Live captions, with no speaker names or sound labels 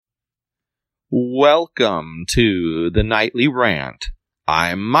Welcome to the Nightly Rant.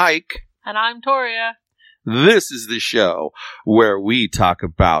 I'm Mike. And I'm Toria. This is the show where we talk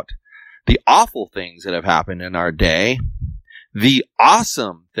about the awful things that have happened in our day, the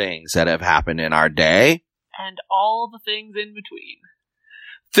awesome things that have happened in our day, and all the things in between.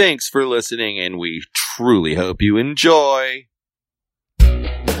 Thanks for listening, and we truly hope you enjoy.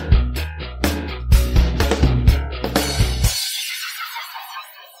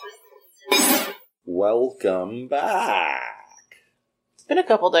 Welcome back. It's been a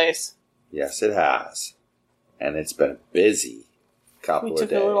couple days. Yes, it has. And it's been a busy couple of days.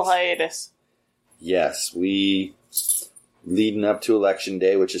 We took a little hiatus. Yes, leading up to Election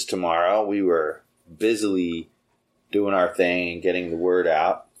Day, which is tomorrow, we were busily doing our thing and getting the word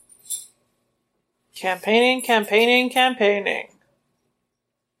out. Campaigning.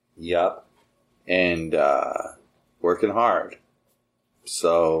 Yep. And working hard.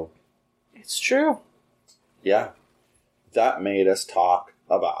 So... It's true. Yeah. That made us talk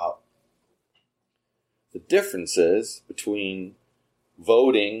about the differences between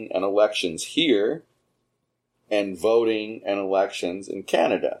voting and elections here and voting and elections in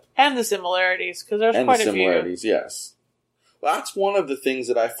Canada. And the similarities, because there's quite a few. And the similarities, yes. Well, that's one of the things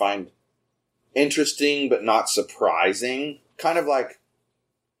that I find interesting but not surprising. Kind of like,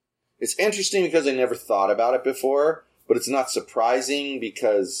 it's interesting because I never thought about it before, but it's not surprising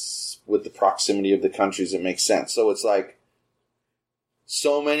because with the proximity of the countries, it makes sense. So it's like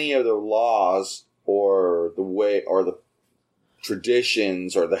so many of the laws or the way or the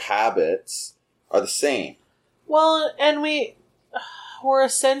traditions or the habits are the same. Well, and we're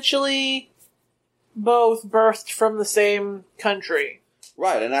essentially both birthed from the same country.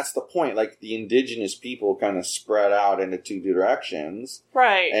 Right, and that's the point. Like, the indigenous people kind of spread out into two directions.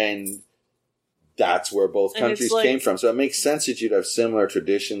 Right. And that's where both countries came from. So it makes sense that you'd have similar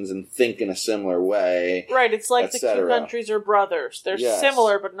traditions and think in a similar way. Right, it's like the two countries are brothers. They're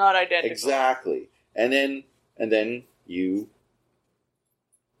similar but not identical. Exactly. And then you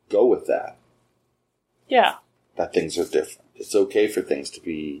go with that. Yeah. That things are different. It's okay for things to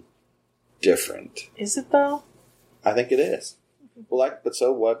be different. Is it though? I think it is. Well, but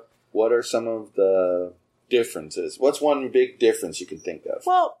so what are some of the differences? What's one big difference you can think of?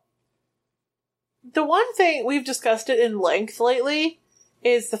 Well, the one thing, we've discussed it in length lately,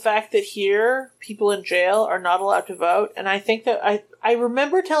 is the fact that here, people in jail are not allowed to vote. And I think that I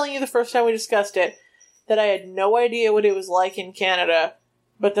remember telling you the first time we discussed it, that I had no idea what it was like in Canada,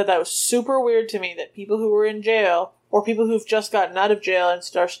 but that was super weird to me that people who were in jail, or people who've just gotten out of jail and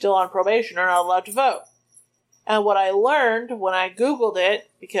are still on probation, are not allowed to vote. And what I learned when I Googled it,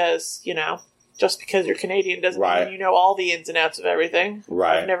 because, just because you're Canadian doesn't mean you know all the ins and outs of everything.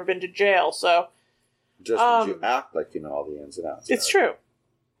 Right. I've never been to jail, so... Just because you act like you know all the ins and outs. It's true.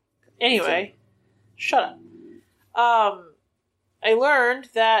 Anyway, shut up. I learned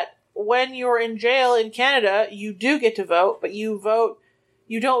that when you're in jail in Canada, you do get to vote, but you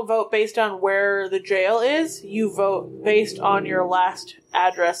don't vote based on where the jail is. You vote based on your last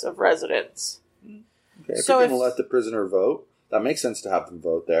address of residence. Okay, if you're going to let the prisoner vote, that makes sense to have them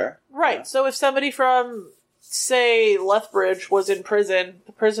vote there. Right. Yeah. So if somebody from, say, Lethbridge was in prison,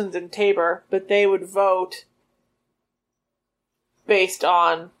 the prison's in Tabor, but they would vote based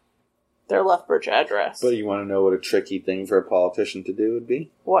on their Lethbridge address. But you want to know what a tricky thing for a politician to do would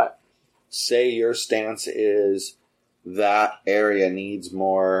be? What? Say your stance is that area needs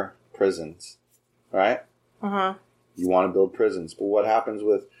more prisons, right? Uh-huh. You want to build prisons. But what happens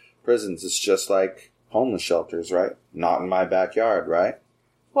with prisons? It's just like homeless shelters, right? Not in my backyard, right?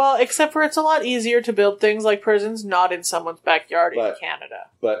 Well, except for it's a lot easier to build things like prisons not in someone's backyard in Canada.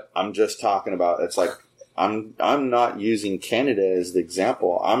 But I'm just talking about, it's like, I'm not using Canada as the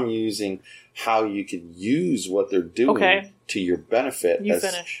example. I'm using how you could use what they're doing to your benefit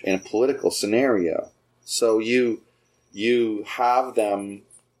in a political scenario. So you have them...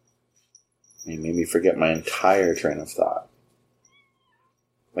 You made me forget my entire train of thought.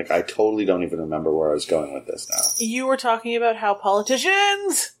 Like, I totally don't even remember where I was going with this now. You were talking about how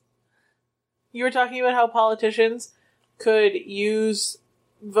politicians could use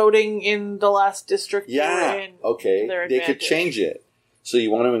voting in the last district. Yeah, okay. They could change it. So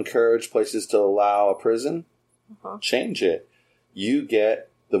you want to encourage places to allow a prison? Uh-huh. Change it. You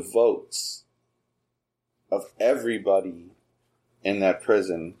get the votes of everybody in that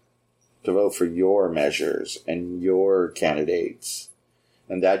prison to vote for your measures and your candidates.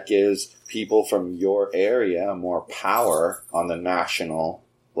 And that gives people from your area more power on the national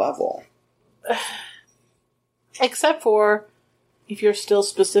level. Except for if you're still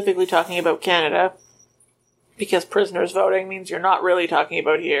specifically talking about Canada, because prisoners voting means you're not really talking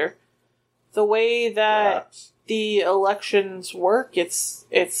about here. the way that Perhaps. the elections work, it's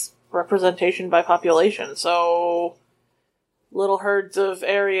representation by population. So little herds of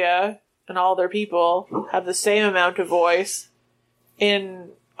area and all their people have the same amount of voice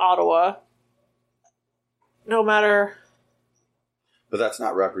in Ottawa, no matter. But that's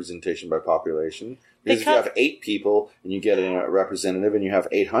not representation by population. They Because if you have 8 people and you get a representative, and you have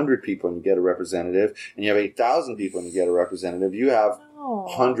 800 people and you get a representative, and you have 8,000 people and you get a representative, you have Oh.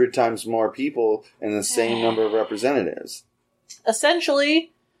 100 times more people and the same number of representatives.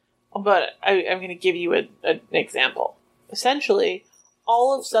 Essentially, but I'm going to give you an example. Essentially,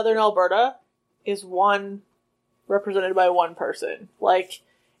 all of southern Alberta is represented by one person. Like,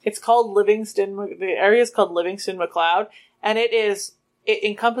 it's called Livingston, the area is called Livingston McLeod, and it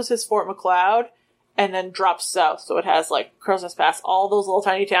encompasses Fort McLeod and then drops south. So it has like Crowsnest Pass, all those little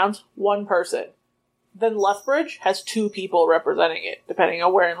tiny towns, one person. Then Lethbridge has 2 people representing it, depending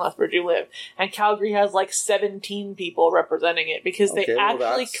on where in Lethbridge you live. And Calgary has like 17 people representing it because they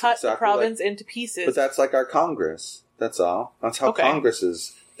actually cut the province into pieces. But that's like our Congress. That's all. That's how Okay. Congress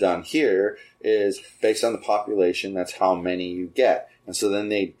is done here, is based on the population. That's how many you get. And so then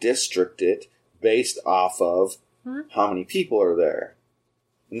they district it based off of how many people are there.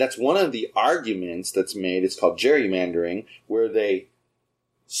 And that's one of the arguments that's made. It's called gerrymandering, where they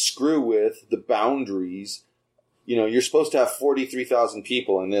screw with the boundaries. You know, you're supposed to have 43,000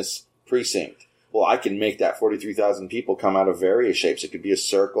 people in this precinct. Well, I can make that 43,000 people come out of various shapes. It could be a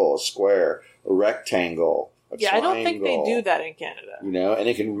circle, a square, a rectangle, a triangle. I don't think they do that in Canada. You know, and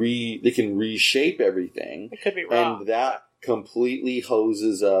they can reshape everything. It could be wrong. And that completely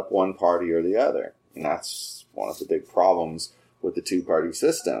hoses up one party or the other. And that's one of the big problems with the 2-party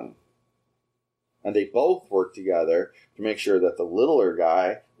system. And they both work together to make sure that the littler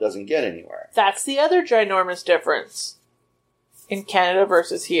guy doesn't get anywhere. That's the other ginormous difference in Canada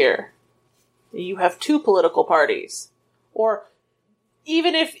versus here. You have 2 political parties. Or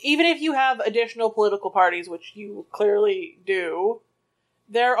even if you have additional political parties, which you clearly do,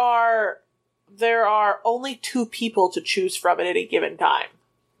 there are only 2 people to choose from at any given time.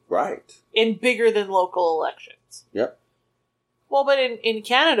 Right. In bigger than local elections. Yep. Well, but in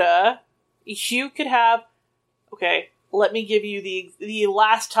Canada, you could have... Okay, let me give you the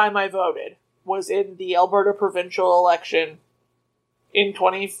last time I voted was in the Alberta provincial election in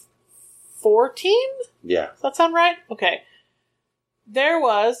 2014? Yeah. Does that sound right? Okay. There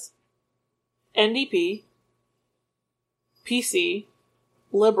was NDP, PC,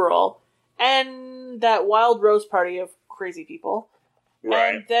 Liberal, and that Wild Rose Party of crazy people.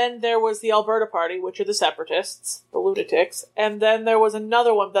 Right. And then there was the Alberta Party, which are the separatists, the lunatics. And then there was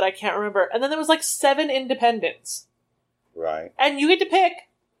another one that I can't remember. And then there was like 7 independents. Right. And you get to pick.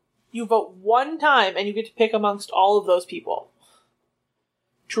 You vote one time, and you get to pick amongst all of those people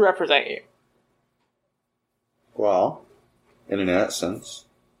to represent you. Well, in an essence,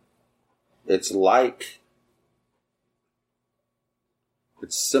 it's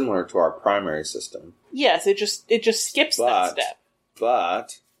similar to our primary system. Yes, it just skips that step.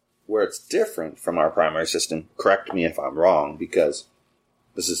 But where it's different from our primary system, correct me if I'm wrong, because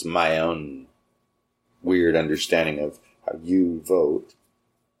this is my own weird understanding of how you vote.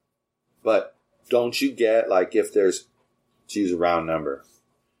 But don't you get, like, if there's, to use a round number,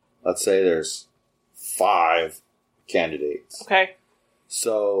 let's say there's 5 candidates. Okay.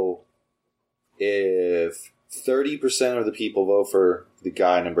 So if 30% of the people vote for the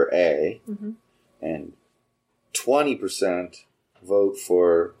guy number A, and 20% vote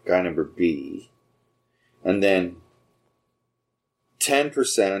for guy number B, and then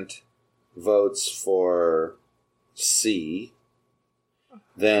 10% votes for C,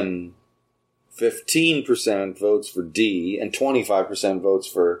 then 15% votes for D, and 25% votes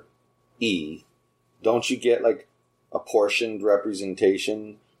for E. Don't you get, like, apportioned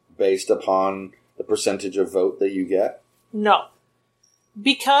representation based upon the percentage of vote that you get? No.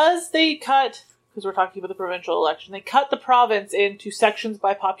 Because we're talking about the provincial election, they cut the province into sections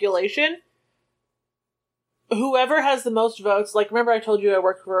by population. Whoever has the most votes, like, remember I told you I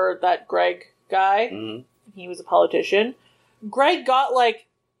worked for that Greg guy? Mm-hmm. He was a politician. Greg got, like,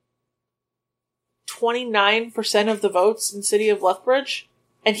 29% of the votes in City of Lethbridge,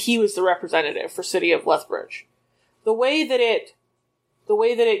 and he was the representative for City of Lethbridge. The way that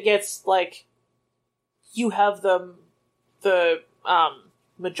it gets, like, you have the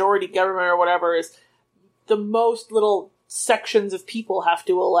majority government or whatever, is the most little sections of people have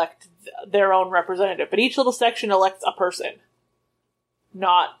to elect their own representative. But each little section elects a person.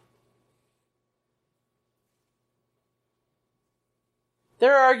 Not...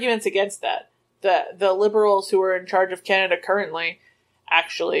 There are arguments against that. The Liberals who are in charge of Canada currently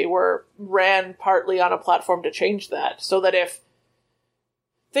actually ran partly on a platform to change that. So that if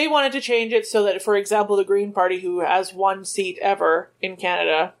they wanted to change it so that, for example, the Green Party, who has one seat ever in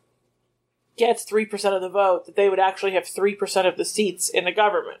Canada, gets 3% of the vote, that they would actually have 3% of the seats in the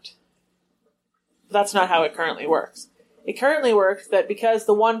government. That's not how it currently works. It currently works that because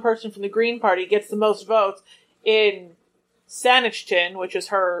the one person from the Green Party gets the most votes in Saanich, which is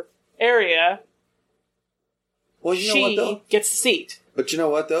her area, well, you know what, though? Gets the seat. But you know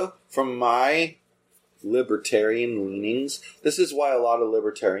what, though? From my libertarian leanings, this is why a lot of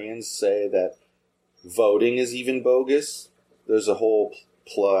libertarians say that voting is even bogus. There's a whole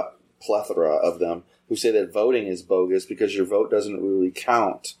plethora of them who say that voting is bogus because your vote doesn't really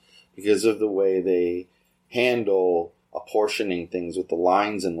count because of the way they handle apportioning things with the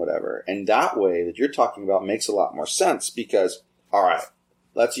lines and whatever. And that way that you're talking about makes a lot more sense because, all right,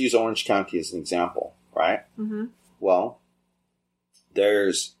 let's use Orange County as an example, right? Mm-hmm. Well,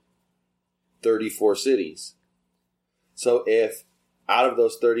 there's 34 cities. So if out of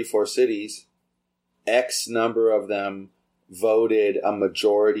those 34 cities, X number of them voted a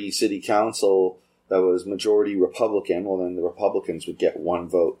majority city council that was majority Republican, well, then the Republicans would get one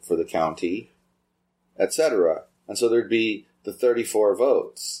vote for the county, etc. And so there'd be the 34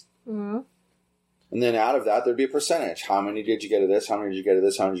 votes. Mm-hmm. And then out of that, there'd be a percentage. How many did you get of this? How many did you get of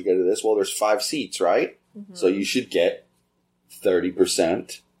this? How many did you get of this? Well, there's 5 seats, right? Mm-hmm. So you should get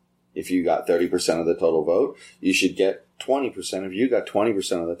 30%. If you got 30% of the total vote, you should get 20% if you got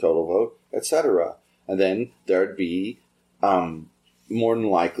 20% of the total vote, etc. And then there'd be, more than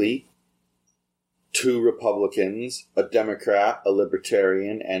likely, 2 Republicans, a Democrat, a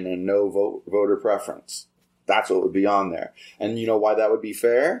Libertarian, and a no voter preference. That's what would be on there. And you know why that would be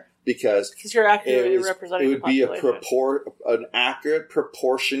fair? Because you're accurately representing it would be an accurate,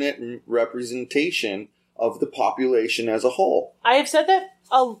 proportionate representation of the population as a whole. I have said that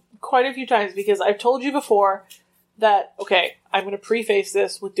quite a few times because I've told you before that, okay, I'm going to preface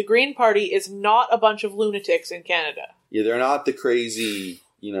this with the Green Party is not a bunch of lunatics in Canada. Yeah, they're not the crazy,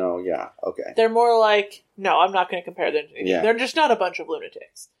 yeah, okay. They're more like, no, I'm not going to compare them to anything. Yeah. They're just not a bunch of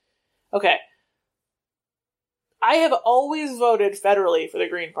lunatics. Okay. I have always voted federally for the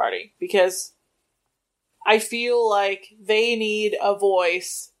Green Party because I feel like they need a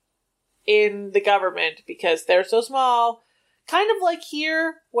voice in the government because they're so small. Kind of like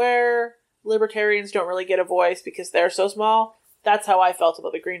here, where libertarians don't really get a voice because they're so small. That's how I felt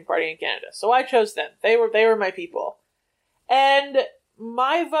about the Green Party in Canada. So I chose them. They were my people. And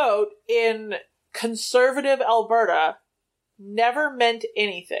my vote in conservative Alberta never meant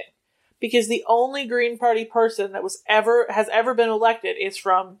anything. Because the only Green Party person that has ever been elected is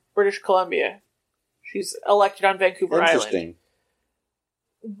from British Columbia. She's elected on Vancouver Island.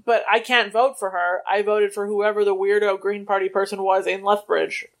 But I can't vote for her. I voted for whoever the weirdo Green Party person was in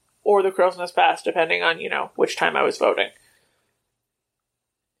Lethbridge or the Crow's Nest Pass, depending on, which time I was voting.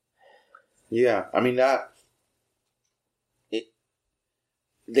 Yeah, I mean,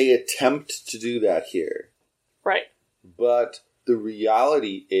 they attempt to do that here. Right. But the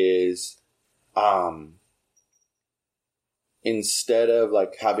reality is, instead of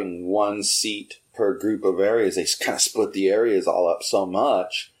like having one seat per group of areas, they kind of split the areas all up so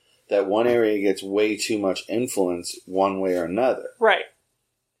much that one area gets way too much influence one way or another. Right.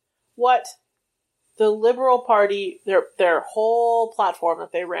 What the Liberal Party, their whole platform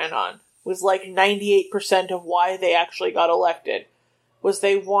that they ran on was like 98% of why they actually got elected, was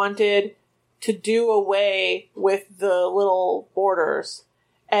they wanted to do away with the little borders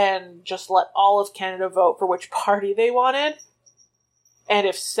and just let all of Canada vote for which party they wanted. And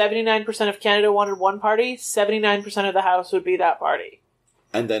if 79% of Canada wanted one party, 79% of the House would be that party.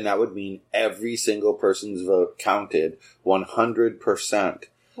 And then that would mean every single person's vote counted 100%.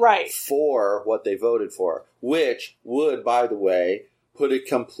 Right. For what they voted for. Which would, by the way, put a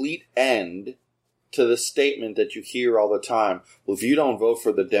complete end to the statement that you hear all the time. Well, if you don't vote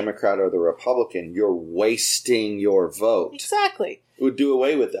for the Democrat or the Republican, you're wasting your vote. Exactly. It would do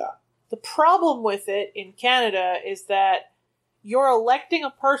away with that. The problem with it in Canada is that you're electing a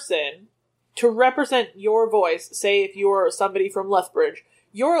person to represent your voice. Say if you're somebody from Lethbridge,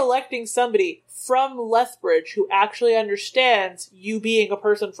 you're electing somebody from Lethbridge who actually understands you being a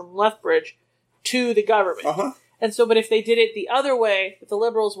person from Lethbridge to the government. Uh-huh. And so, but if they did it the other way, that the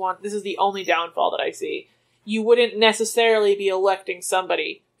Liberals want, this is the only downfall that I see, you wouldn't necessarily be electing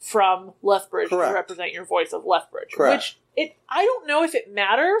somebody from Lethbridge to represent your voice of Lethbridge. Correct. Which, I don't know if it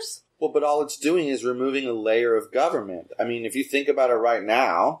matters. Well, but all it's doing is removing a layer of government. I mean, if you think about it right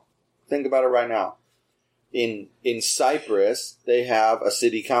now, In Cyprus, they have a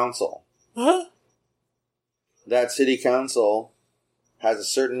city council. Huh? That city council has a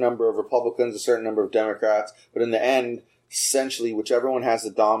certain number of Republicans, a certain number of Democrats, but in the end, essentially, whichever one has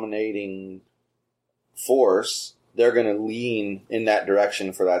the dominating force, they're going to lean in that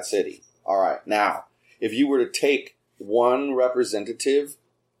direction for that city. All right. Now, if you were to take one representative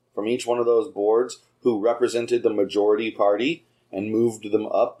from each one of those boards who represented the majority party and moved them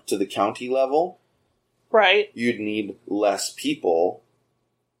up to the county level, right, you'd need less people.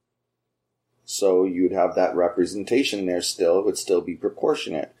 So you'd have that representation there still. It would still be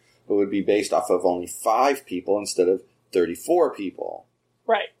proportionate. It would be based off of only 5 people instead of 34 people.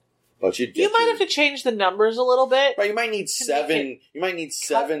 Right. But you might have to change the numbers a little bit. Right, you might need 7. You might need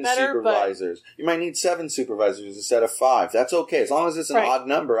 7 supervisors. You might need 7 supervisors instead of 5. That's okay. As long as it's an odd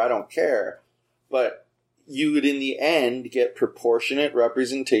number, I don't care. But you would, in the end, get proportionate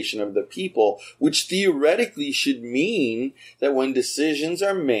representation of the people, which theoretically should mean that when decisions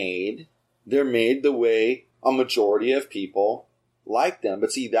are made, they're made the way a majority of people like them.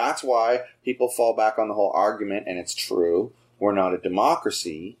 But see, that's why people fall back on the whole argument, and it's true, we're not a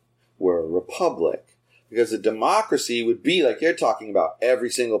democracy, we're a republic. Because a democracy would be, like you're talking about,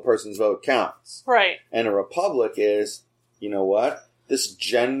 every single person's vote counts. Right. And a republic is, you know what? This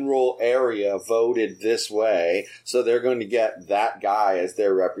general area voted this way, so they're going to get that guy as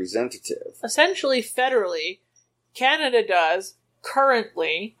their representative. Essentially, federally, Canada does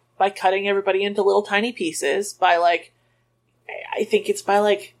currently, by cutting everybody into little tiny pieces, by I think it's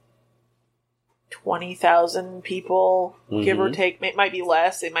by 20,000 people, give or take. It might be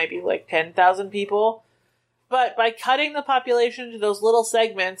less. It might be 10,000 people. But by cutting the population into those little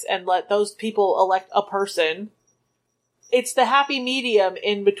segments and let those people elect a person, it's the happy medium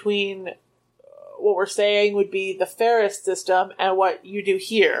in between what we're saying would be the fairest system and what you do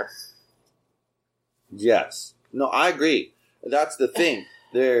here. Yes. No, I agree. That's the thing.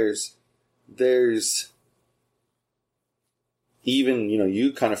 There's even,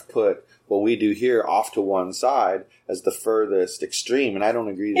 you kind of put what we do here off to one side as the furthest extreme, and I don't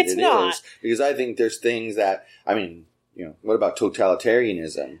agree that it is, because I think there's things that, what about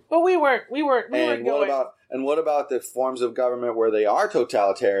totalitarianism? But we weren't going. What about the forms of government where they are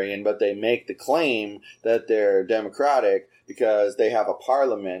totalitarian, but they make the claim that they're democratic because they have a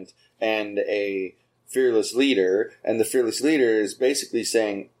parliament and a fearless leader, and the fearless leader is basically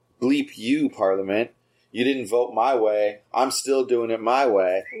saying, bleep you, parliament. You didn't vote my way. I'm still doing it my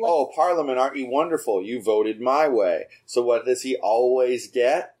way. Oh, Parliament, aren't you wonderful? You voted my way. So what does he always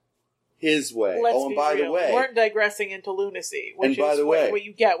get? His way. And by the way, we weren't digressing into lunacy, which is what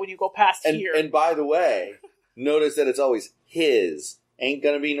you get when you go past here. And by the way, notice that it's always his. Ain't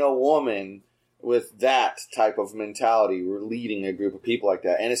gonna be no woman with that type of mentality leading a group of people like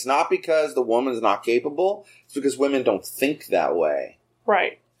that. And it's not because the woman's not capable. It's because women don't think that way.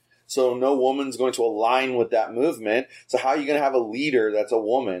 Right. So no woman's going to align with that movement. So how are you going to have a leader that's a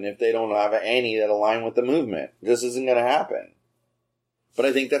woman if they don't have any that align with the movement? This isn't going to happen. But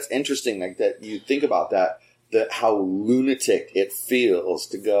I think that's interesting, that you think about that how lunatic it feels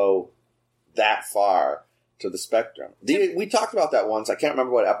to go that far to the spectrum. We talked about that once. I can't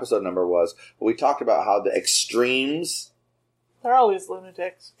remember what episode number it was, but we talked about how the extremes, they're always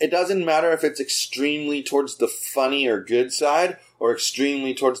lunatics. It doesn't matter if it's extremely towards the funny or good side or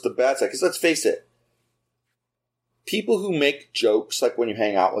extremely towards the bad side. Because let's face it, people who make jokes, like when you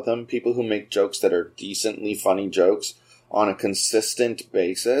hang out with them, people who make jokes that are decently funny jokes on a consistent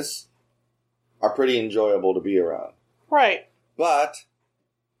basis are pretty enjoyable to be around. Right. But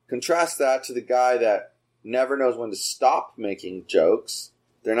contrast that to the guy that never knows when to stop making jokes.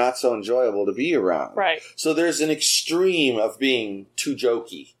 They're not so enjoyable to be around. Right. So there's an extreme of being too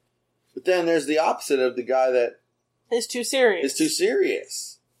jokey. But then there's the opposite of the guy that is too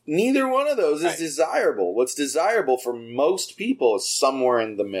serious. Neither one of those is desirable. What's desirable for most people is somewhere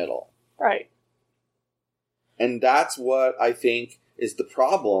in the middle. Right. And that's what I think is the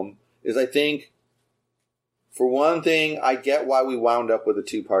problem, is I think, for one thing, I get why we wound up with a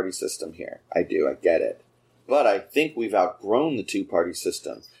two-party system here. I do. I get it. But I think we've outgrown the two-party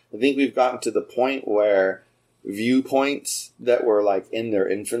system. I think we've gotten to the point where viewpoints that were in their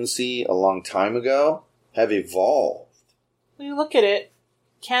infancy a long time ago have evolved. When you look at it,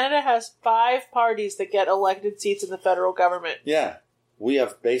 Canada has 5 parties that get elected seats in the federal government. Yeah. We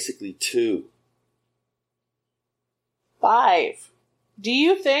have basically 2. 5. Do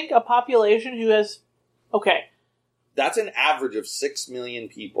you think a population who has... Okay. That's an average of 6 million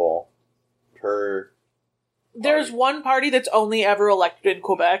people per... There's one party that's only ever elected in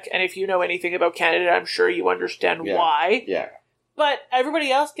Quebec, and if you know anything about Canada, I'm sure you understand why. Yeah. But everybody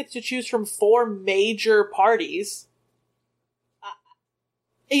else gets to choose from 4 major parties.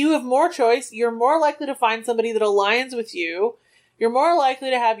 You have more choice. You're more likely to find somebody that aligns with you. You're more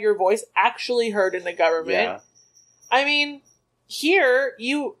likely to have your voice actually heard in the government. Yeah. I mean, here,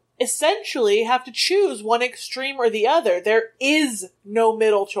 you essentially have to choose one extreme or the other. There is no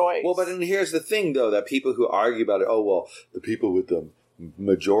middle choice. Well, but and here's the thing, though, that people who argue about it, oh, well, the people with the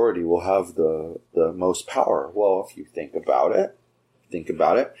majority will have the most power. Well, if you think about it,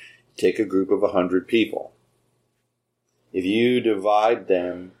 take a group of 100 people. If you divide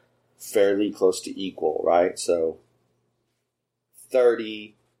them fairly close to equal, right? So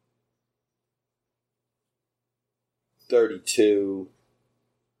 30, 32,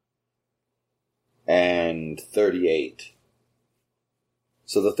 and 38.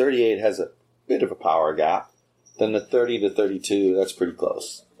 So the 38 has a bit of a power gap. Then the 30 to 32, that's pretty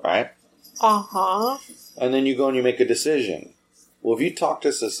close, right? Uh-huh. And then you go and you make a decision. Well, if you talk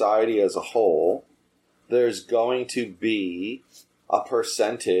to society as a whole, there's going to be a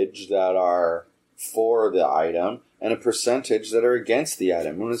percentage that are for the item and a percentage that are against the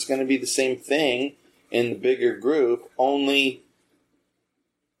item. And it's going to be the same thing in the bigger group, only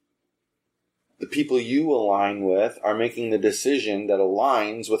the people you align with are making the decision that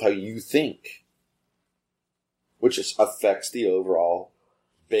aligns with how you think, which affects the overall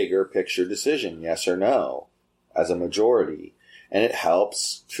bigger picture decision, yes or no, as a majority. And it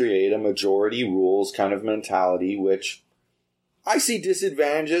helps create a majority rules kind of mentality, which I see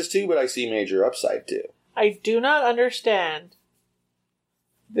disadvantages to, but I see major upside to. I do not understand.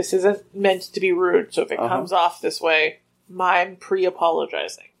 This isn't meant to be rude, so if it comes off this way, I'm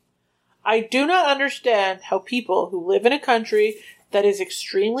pre-apologizing. I do not understand how people who live in a country that is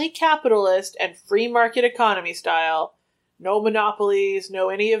extremely capitalist and free market economy style, no monopolies, no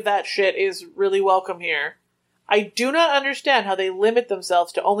any of that shit is really welcome here. I do not understand how they limit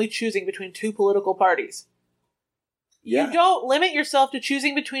themselves to only choosing between two political parties. Yeah. You don't limit yourself to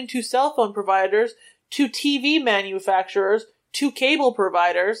choosing between two cell phone providers, two TV manufacturers, two cable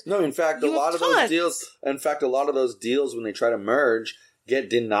providers. No, in fact, a lot of those deals, when they try to merge, get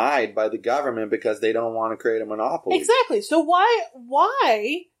denied by the government because they don't want to create a monopoly. Exactly. So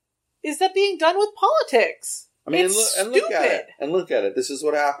why is that being done with politics? I mean, it's look at it. This is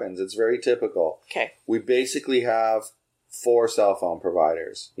what happens. It's very typical. Okay. We basically have 4 cell phone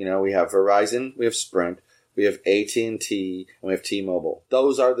providers. You know, we have Verizon, we have Sprint, we have AT&T, and we have T-Mobile.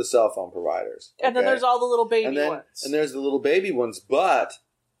 Those are the cell phone providers. Okay? And then there's all the little baby ones. And there's the little baby ones, but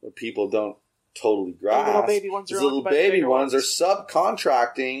what people don't totally grasp, the little baby ones are the little baby ones are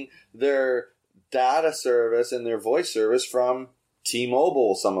subcontracting their data service and their voice service from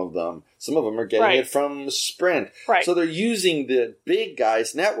T-Mobile, some of them. Some of them are getting it from Sprint. Right. So they're using the big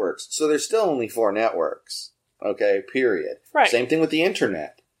guys' networks. So there's still only 4 networks. Okay, period. Right. Same thing with the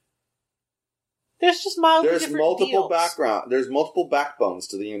internet. There's just mildly There's different multiple deals. There's multiple backbones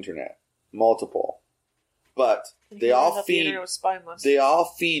to the internet. Multiple. But they all feed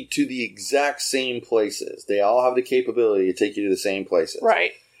to the exact same places. They all have the capability to take you to the same places.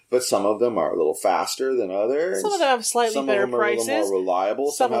 Right. But some of them are a little faster than others. Some of them have slightly better prices. Some of them are a little more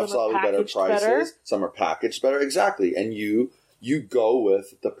reliable. Some have slightly better prices. Some are packaged better. Exactly. And you go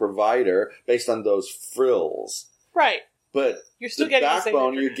with the provider based on those frills. Right. But you're still the getting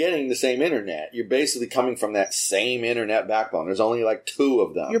backbone, the same you're getting the same internet. You're basically coming from that same internet backbone. There's only like 2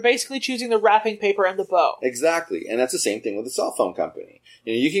 of them. You're basically choosing the wrapping paper and the bow. Exactly. And that's the same thing with the cell phone company.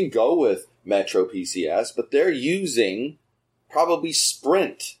 You know, you can go with Metro PCS, but they're using probably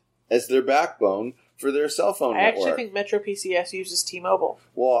Sprint as their backbone for their cell phone network. I actually think Metro PCS uses T-Mobile.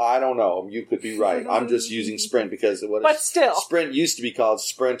 Well, I don't know. You could be right. I'm just using Sprint because still, Sprint used to be called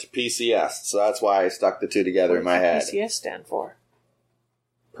Sprint PCS, so that's why I stuck the 2 together in my head. What does PCS stand for?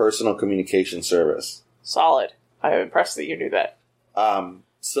 Personal Communication Service. Solid. I'm impressed that you knew that.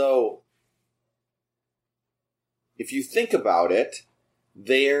 So, if you think about it,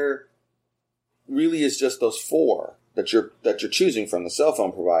 there really is just those 4 that you're choosing from, the cell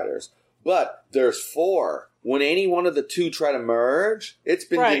phone providers. But there's 4. When any one of the 2 try to merge, it's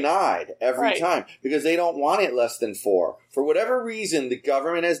been denied every time because they don't want it less than 4. For whatever reason, the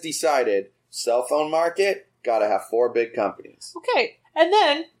government has decided cell phone market got to have 4 big companies. Okay. And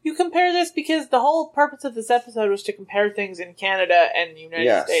then you compare this because the whole purpose of this episode was to compare things in Canada and the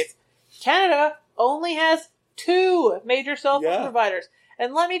United States. Canada only has 2 major cell phone providers.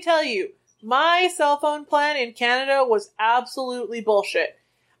 And let me tell you, my cell phone plan in Canada was absolutely bullshit.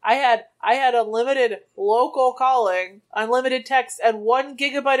 I had unlimited local calling, unlimited text, and 1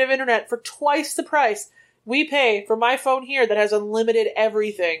 gigabyte of internet for twice the price we pay for my phone here that has unlimited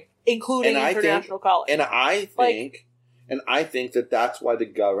everything, including international calling. And I think that that's why the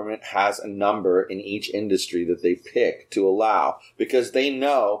government has a number in each industry that they pick to allow, because they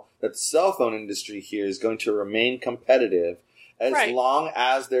know that the cell phone industry here is going to remain competitive as Right. long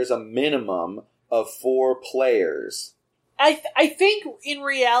as there's a minimum of 4 players. I think in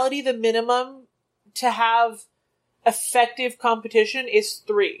reality the minimum to have effective competition is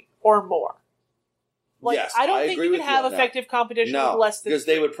 3 or more. Like, Yes, I don't I think agree you with can you have on that. effective competition No, with less than because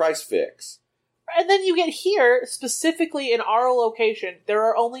 3. they would price fix. And then you get here, specifically in our location, there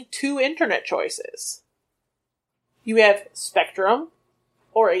are only 2 internet choices. You have Spectrum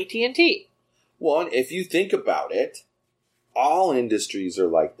or AT&T. Well, and if you think about it, all industries are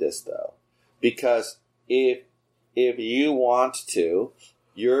like this, though. Because if you want to,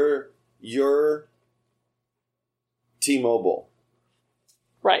 you're T-Mobile.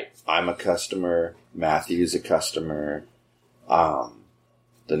 Right. I'm a customer. Matthew's a customer.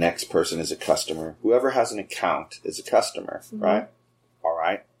 The next person is a customer. Whoever has an account is a customer, right? All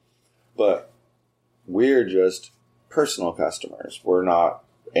right. But we're just personal customers. We're not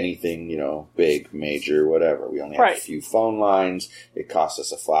anything, big, major, whatever. We only have Right. a few phone lines. It costs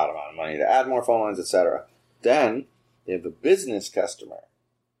us a flat amount of money to add more phone lines, etc. Then they have the business customer.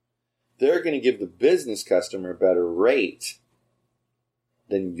 They're going to give the business customer a better rate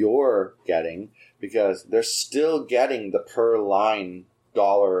than you're getting because they're still getting the per line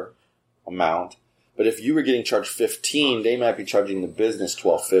dollar amount. But if you were getting charged $15, they might be charging the business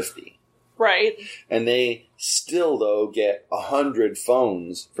 $12.50. Right. And they still, though, get 100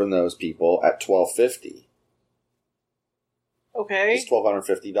 phones from those people at $12.50. Okay. It's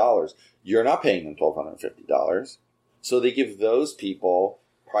 $1,250. You're not paying them $1,250. So they give those people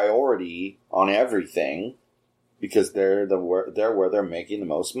priority on everything because they're where they're making the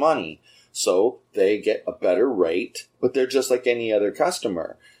most money. So they get a better rate, but they're just like any other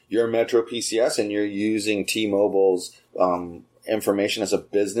customer. You're Metro PCS and you're using T-Mobile's information as a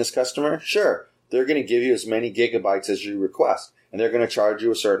business customer. Sure, they're going to give you as many gigabytes as you request, and they're going to charge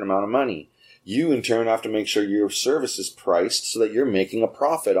you a certain amount of money. You, in turn, have to make sure your service is priced so that you're making a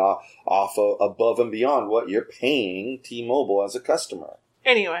profit off of above and beyond what you're paying T-Mobile as a customer.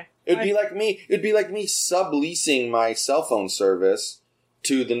 Anyway. It'd be like me subleasing my cell phone service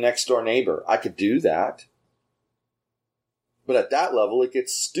to the next door neighbor. I could do that. But at that level, it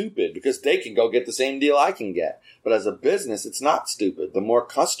gets stupid because they can go get the same deal I can get. But as a business, it's not stupid. The more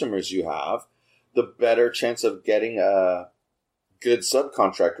customers you have, the better chance of getting a good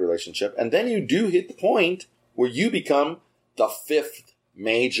subcontract relationship. And then you do hit the point where you become the 5th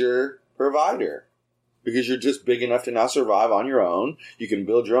major provider. Because you're just big enough to now survive on your own. You can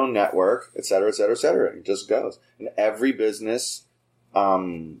build your own network, et cetera, et cetera, et cetera. It just goes. And every business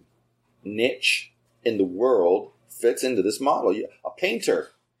niche in the world fits into this model. A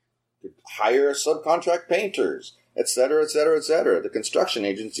painter could hire subcontract painters, et cetera, et cetera, et cetera. The construction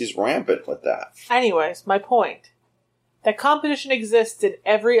agency's rampant with that. Anyways, my point. That competition exists in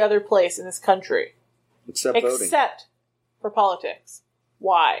every other place in this country. Except voting. Except for politics.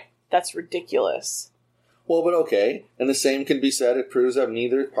 Why? That's ridiculous. Well, but okay. And the same can be said. It proves that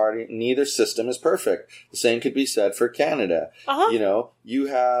neither system is perfect. The same could be said for Canada. Uh-huh. You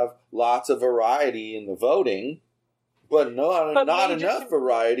have lots of variety in the voting, but not enough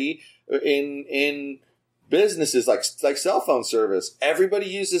variety in businesses like cell phone service. Everybody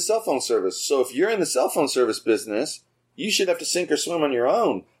uses cell phone service. So if you're in the cell phone service business, you should have to sink or swim on your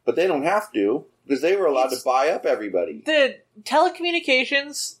own. But they don't have to because they were allowed to buy up everybody. The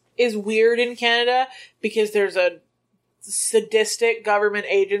telecommunications is weird in Canada because there's a sadistic government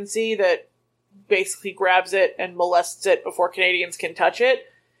agency that basically grabs it and molests it before Canadians can touch it.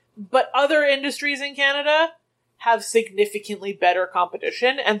 But other industries in Canada have significantly better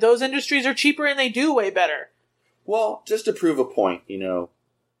competition, and those industries are cheaper and they do way better. Well, just to prove a point,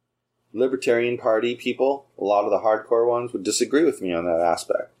 Libertarian Party people, a lot of the hardcore ones, would disagree with me on that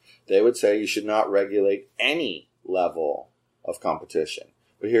aspect. They would say you should not regulate any level of competition.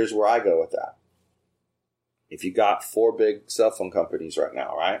 But here's where I go with that. If you got 4 big cell phone companies right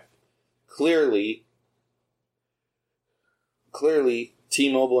now, right? Clearly,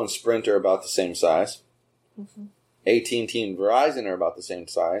 T-Mobile and Sprint are about the same size. Mm-hmm. AT&T and Verizon are about the same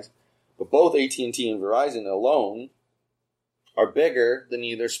size. But both AT&T and Verizon alone are bigger than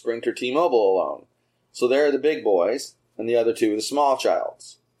either Sprint or T-Mobile alone. So they're the big boys, and the other 2 are the small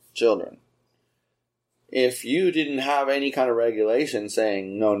children. If you didn't have any kind of regulation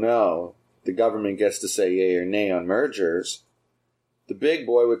saying, no, the government gets to say yay or nay on mergers, the big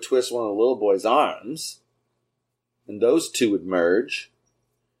boy would twist one of the little boy's arms, and those 2 would merge,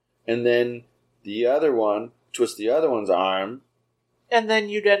 and then the other one twist the other one's arm, and then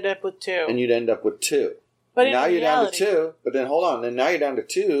you'd end up with 2. And you'd end up with 2. But now you're down to 2, but then hold on, then now you're down to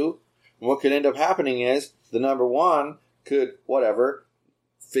 2, and what could end up happening is the number 1 could,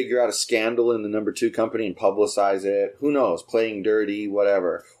 figure out a scandal in the number 2 company and publicize it. Who knows? Playing dirty,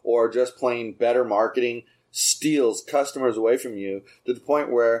 whatever. Or just plain better marketing steals customers away from you to the point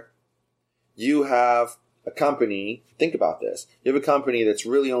where you have a company, think about this, you have a company that's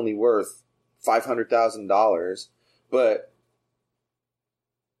really only worth $500,000, but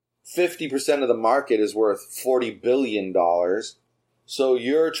 50% of the market is worth $40 billion. So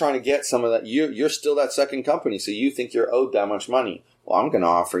you're trying to get some of that. You're still that second company, so you think you're owed that much money. Well, I'm going to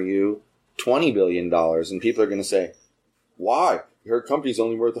offer you $20 billion. And people are going to say, why? Your company's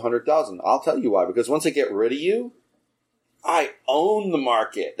only worth $100,000. I'll tell you why. Because once I get rid of you, I own the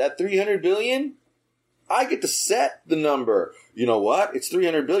market. That $300 billion, I get to set the number. You know what? It's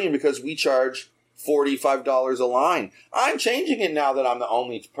 $300 billion because we charge $45 a line. I'm changing it now that I'm the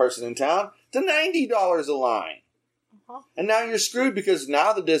only person in town to $90 a line. And now you're screwed because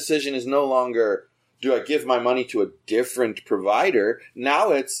now the decision is no longer, do I give my money to a different provider?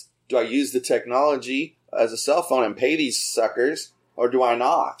 Now it's, do I use the technology as a cell phone and pay these suckers, or do I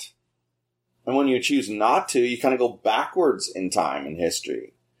not? And when you choose not to, you kind of go backwards in time in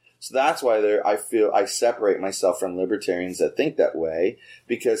history. So that's why I feel I separate myself from libertarians that think that way,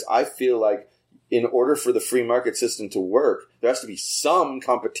 because I feel like in order for the free market system to work, there has to be some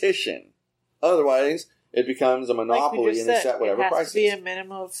competition. Otherwise, it becomes a monopoly and they set whatever prices. It has to be a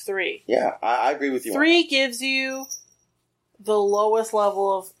minimum of 3. Yeah, I agree with you. 3 gives you the lowest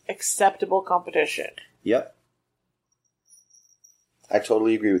level of acceptable competition. Yep. I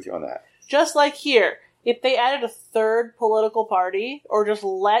totally agree with you on that. Just like here, if they added a third political party, or just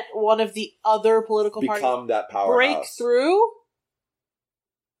let one of the other political parties become that powerhouse, break through,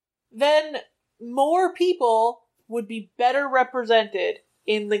 then more people would be better represented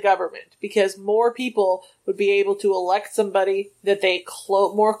in the government, because more people would be able to elect somebody that they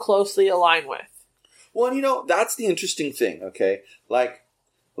more closely align with. Well, you know, that's the interesting thing, okay? Like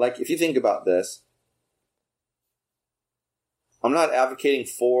if you think about this, I'm not advocating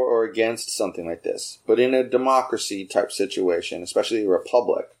for or against something like this, but in a democracy type situation, especially a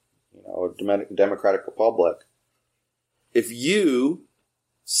republic, you know, a democratic republic, if you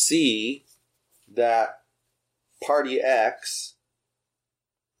see that Party X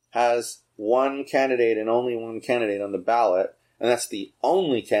has one candidate and only one candidate on the ballot, and that's the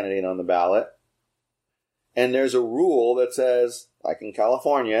only candidate on the ballot, and there's a rule that says, like in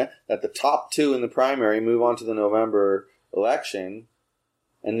California, that the top 2 in the primary move on to the November election,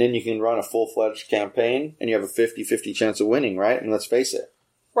 and then you can run a full-fledged campaign, and you have a 50-50 chance of winning, right? And let's face it.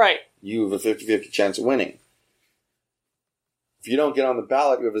 Right. You have a 50-50 chance of winning. If you don't get on the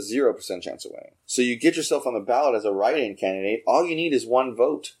ballot, you have a 0% chance of winning. So you get yourself on the ballot as a write-in candidate, all you need is 1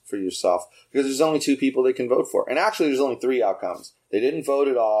 vote for yourself, because there's only 2 people they can vote for. And actually, there's only 3 outcomes. They didn't vote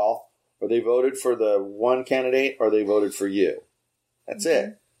at all, or they voted for the one candidate, or they voted for you. That's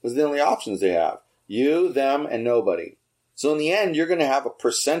it. Those are the only options they have. You, them, and nobody. So in the end, you're going to have a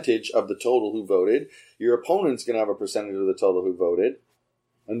percentage of the total who voted. Your opponent's going to have a percentage of the total who voted.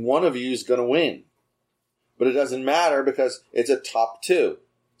 And one of you is going to win. But it doesn't matter because it's a top 2.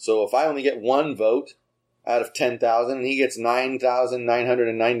 So if I only get 1 vote out of 10,000 and he gets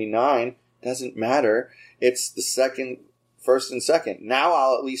 9,999, doesn't matter. It's the first and second. Now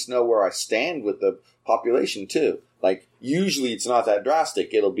I'll at least know where I stand with the population too. Like, usually it's not that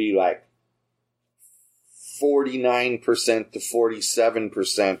drastic. It'll be like 49% to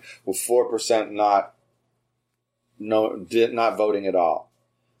 47%, with 4% not voting at all.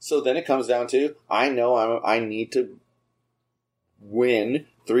 So then it comes down to, I know I need to win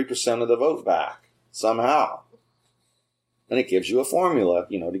 3% of the vote back somehow. And it gives you a formula,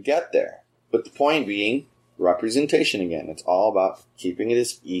 to get there. But the point being, representation again. It's all about keeping it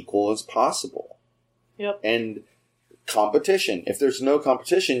as equal as possible. Yep. And competition. If there's no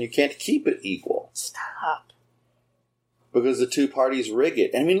competition, you can't keep it equal. Stop. Because the 2 parties rig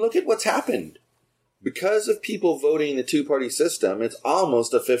it. I mean, look at what's happened. Because of people voting the 2-party system, it's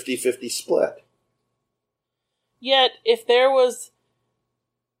almost a 50-50 split. Yet, if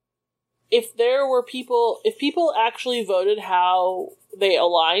people actually voted how they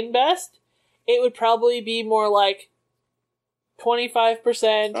align best, it would probably be more like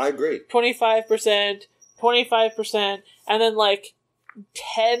 25%. I agree. 25%, 25%, and then like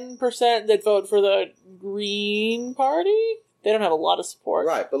 10% that vote for the Green Party. They don't have a lot of support.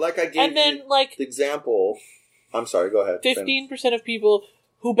 Right, but like I gave you the example. I'm sorry, go ahead. 15% of people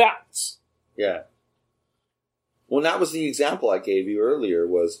who bounce. Yeah. Well, that was the example I gave you earlier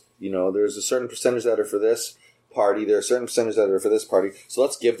was, there's a certain percentage that are for this party, there are certain percentage that are for this party, so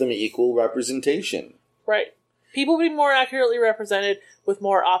let's give them equal representation. Right. People would be more accurately represented with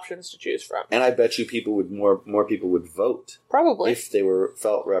more options to choose from. And I bet you more people would vote. Probably. If they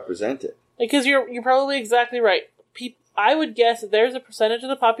felt represented. Because you're probably exactly right. I would guess that there's a percentage of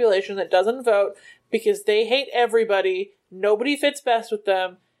the population that doesn't vote because they hate everybody, nobody fits best with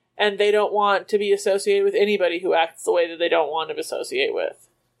them, and they don't want to be associated with anybody who acts the way that they don't want to associate with.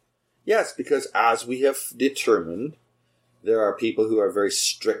 Yes, because as we have determined, there are people who are very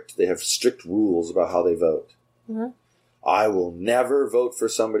strict. They have strict rules about how they vote. Mm-hmm. I will never vote for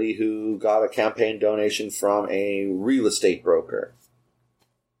somebody who got a campaign donation from a real estate broker.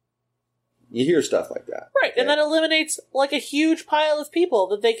 You hear stuff like that. Right, okay? And that eliminates like a huge pile of people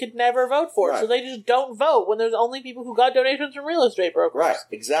that they could never vote for. Right. So they just don't vote when there's only people who got donations from real estate brokers. Right,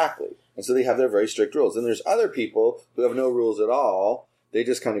 exactly. And so they have their very strict rules. And there's other people who have no rules at all. They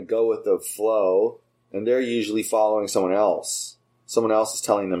just kind of go with the flow, and they're usually following someone else. Someone else is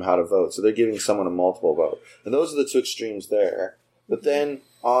telling them how to vote. So they're giving someone a multiple vote. And those are the two extremes there. But then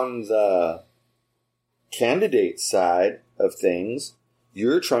on the candidate side of things,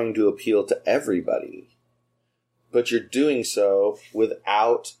 you're trying to appeal to everybody. But you're doing so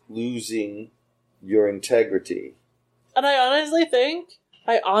without losing your integrity. And I honestly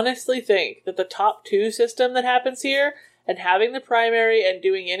think that the top two system that happens here, and having the primary and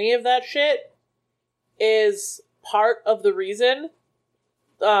doing any of that shit, is part of the reason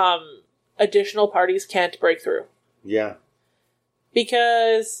additional parties can't break through. Yeah.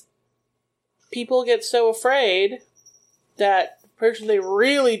 Because people get so afraid that the person they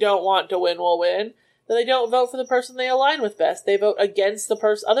really don't want to win will win, that they don't vote for the person they align with best. They vote against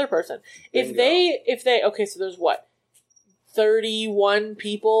the other person. If they, okay, so there's what? 31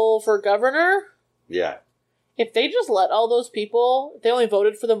 people for governor? Yeah. If they just let all those people, they only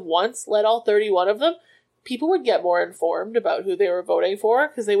voted for them once, let all 31 of them, people would get more informed about who they were voting for,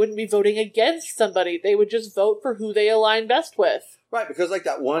 because they wouldn't be voting against somebody. They would just vote for who they align best with. Right, because like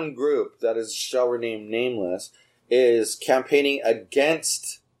that one group that is shall remain nameless is campaigning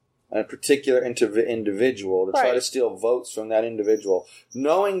against a particular individual to try to steal votes from that individual,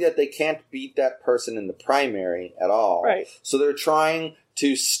 knowing that they can't beat that person in the primary at all. Right. So they're trying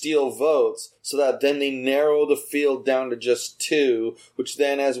to steal votes so that then they narrow the field down to just two, which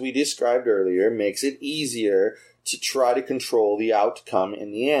then, as we described earlier, makes it easier to try to control the outcome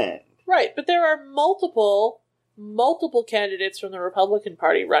in the end. Right, but there are multiple candidates from the Republican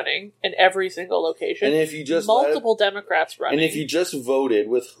Party running in every single location. And if you just multiple Democrats running. And if you just voted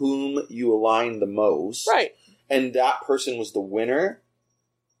with whom you align the most, right, and that person was the winner,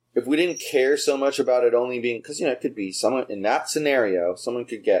 if we didn't care so much about it only being, because it could be someone in that scenario, someone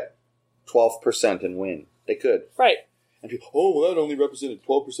could get 12% and win. They could, right? And people, that only represented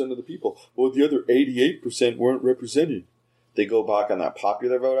 12% of the people. Well, the other 88% weren't represented. They go back on that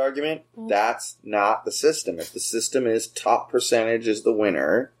popular vote argument. Mm-hmm. That's not the system. If the system is top percentage is the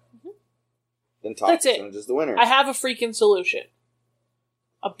winner, then top percentage is the winner. I have a freaking solution.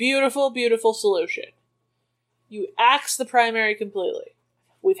 A beautiful, beautiful solution. You axe the primary completely.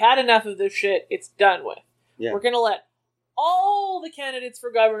 We've had enough of this shit. It's done with. Yeah. We're going to let all the candidates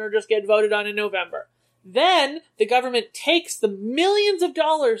for governor just get voted on in November. Then the government takes the millions of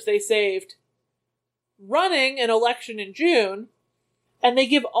dollars they saved running an election in June, and they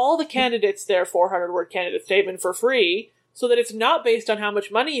give all the candidates their 400-word candidate statement for free, so that it's not based on how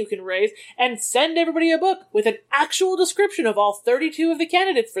much money you can raise, and send everybody a book with an actual description of all 32 of the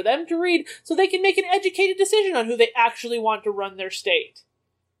candidates for them to read, so they can make an educated decision on who they actually want to run their state.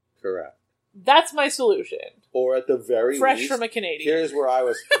 Correct. That's my solution. Or at the very fresh least, from a Canadian. Here's where I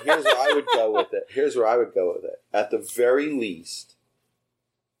would go with it. At the very least,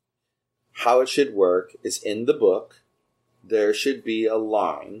 how it should work is in the book, there should be a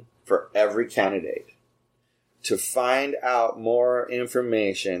line for every candidate to find out more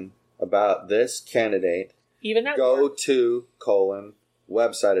information about this candidate. Even that go to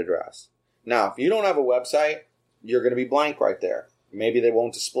website address. Now, if you don't have a website, you're going to be blank right there. Maybe they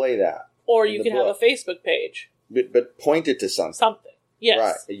won't display that. Or you can have a Facebook page. But point it to something. Something. Yes.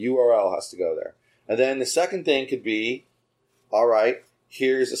 Right. A URL has to go there. And then the second thing could be, all right,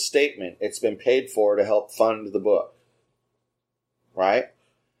 here's a statement. It's been paid for to help fund the book. Right?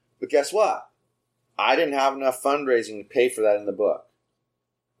 But guess what? I didn't have enough fundraising to pay for that in the book.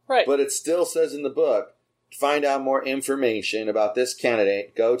 Right. But it still says in the book, to find out more information about this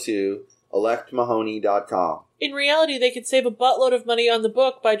candidate, go to electmahoney.com. In reality, they could save a buttload of money on the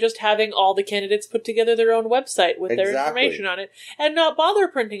book by just having all the candidates put together their own website with their information on it and not bother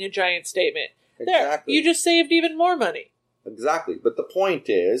printing a giant statement. Exactly. There, you just saved even more money. Exactly. But the point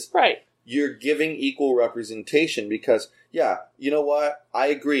is, right, you're giving equal representation because, yeah, you know what? I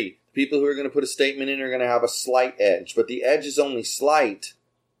agree. People who are going to put a statement in are going to have a slight edge, but the edge is only slight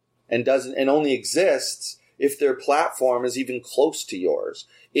and only exists if their platform is even close to yours.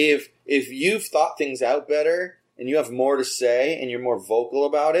 If you've thought things out better and you have more to say and you're more vocal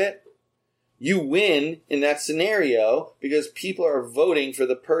about it, you win in that scenario because people are voting for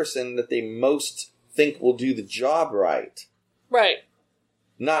the person that they most think will do the job right. Right.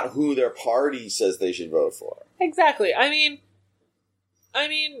 Not who their party says they should vote for. Exactly. I mean,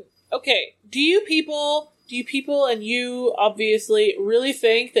 okay, do you people and you obviously really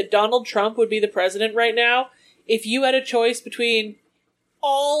think that Donald Trump would be the president right now if you had a choice between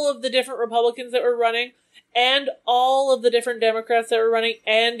all of the different Republicans that were running and all of the different Democrats that were running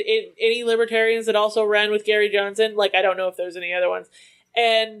and any libertarians that also ran with Gary Johnson? Like, I don't know if there's any other ones.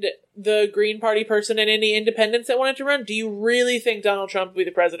 And the Green Party person and any independents that wanted to run, do you really think Donald Trump would be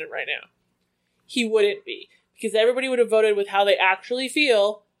the president right now? He wouldn't be. Because everybody would have voted with how they actually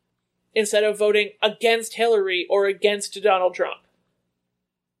feel instead of voting against Hillary or against Donald Trump.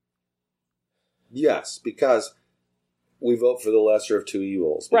 Yes, because we vote for the lesser of two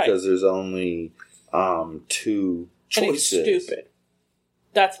evils. Because there's only two choices. And it's stupid.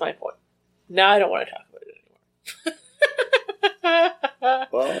 That's my point. Now I don't want to talk about it anymore.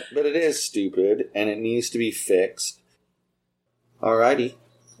 Well, but it is stupid, and it needs to be fixed. Alrighty.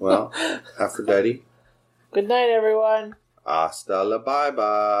 Well, Aphrodite. Good night, everyone. Hasta la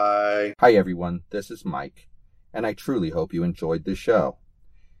bye-bye. Hi, everyone. This is Mike, and I truly hope you enjoyed this show.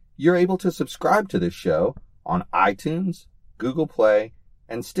 You're able to subscribe to this show on iTunes, Google Play,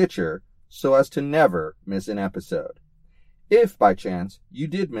 and Stitcher so as to never miss an episode. If, by chance, you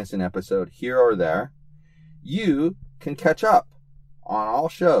did miss an episode here or there, you can catch up on all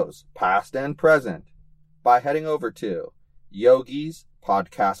shows, past and present, by heading over to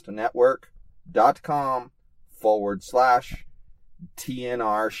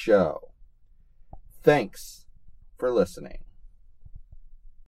yogispodcastnetwork.com/TNR show. Thanks for listening.